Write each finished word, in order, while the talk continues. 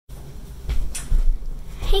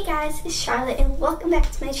Hey guys, it's Charlotte and welcome back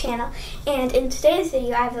to my channel. And in today's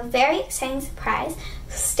video I have a very exciting surprise,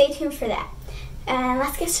 so stay tuned for that. And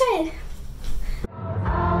let's get started.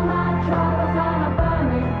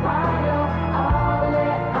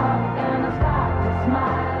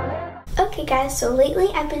 Okay guys, so lately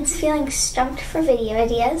I've been feeling stumped for video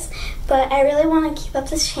ideas, but I really want to keep up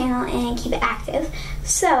this channel and keep it active.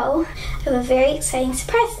 So I have a very exciting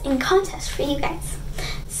surprise and contest for you guys.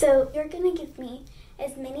 So you're going to give me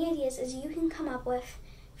as many ideas as you can come up with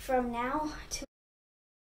from now to,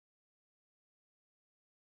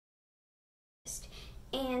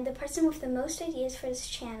 and the person with the most ideas for this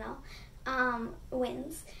channel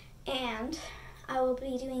wins, and I will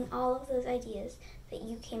be doing all of those ideas that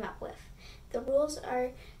you came up with. The rules are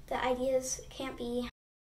the ideas can't be,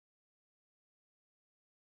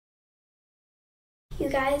 you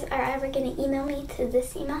guys are either going to email me to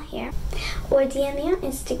this email here or DM me on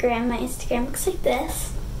Instagram. My Instagram looks like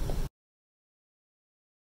this.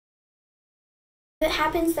 If it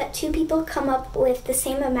happens that two people come up with the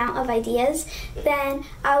same amount of ideas, then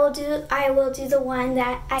I will do the one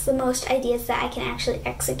that has the most ideas that I can actually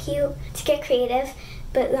execute to get creative,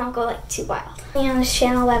 but don't go like too wild. On this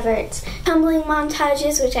channel, whether it's tumbling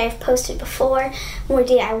montages, which I've posted before, more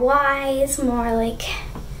DIYs, more like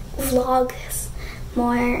vlogs,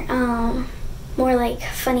 more like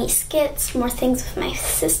funny skits, more things with my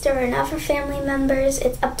sister and other family members.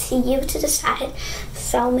 It's up to you to decide.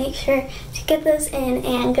 So make sure to get those in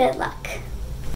and good luck.